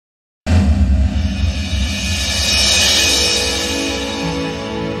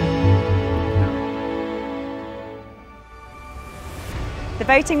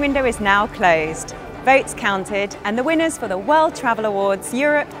voting window is now closed. Votes counted and the winners for the World Travel Awards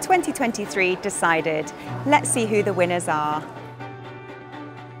Europe 2023 decided. Let's see who the winners are.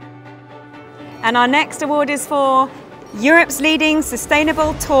 And our next award is for Europe's Leading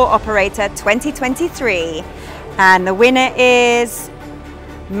Sustainable Tour Operator 2023. And the winner is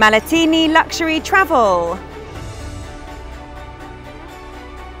Mahlatini Luxury Travel.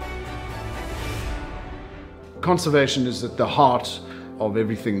 Conservation is at the heart of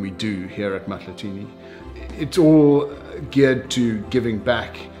everything we do here at Mahlatini. It's all geared to giving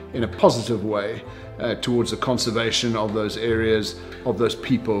back in a positive way towards the conservation of those areas, of those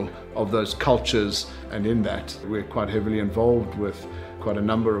people, of those cultures, and in that we're quite heavily involved with quite a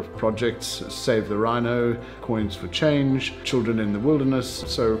number of projects: Save the Rhino, Coins for Change, Children in the Wilderness.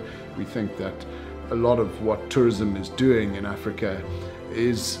 So we think that a lot of what tourism is doing in Africa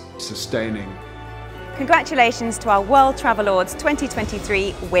is sustaining. Congratulations to our World Travel Awards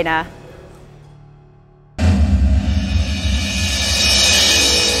 2023 winner.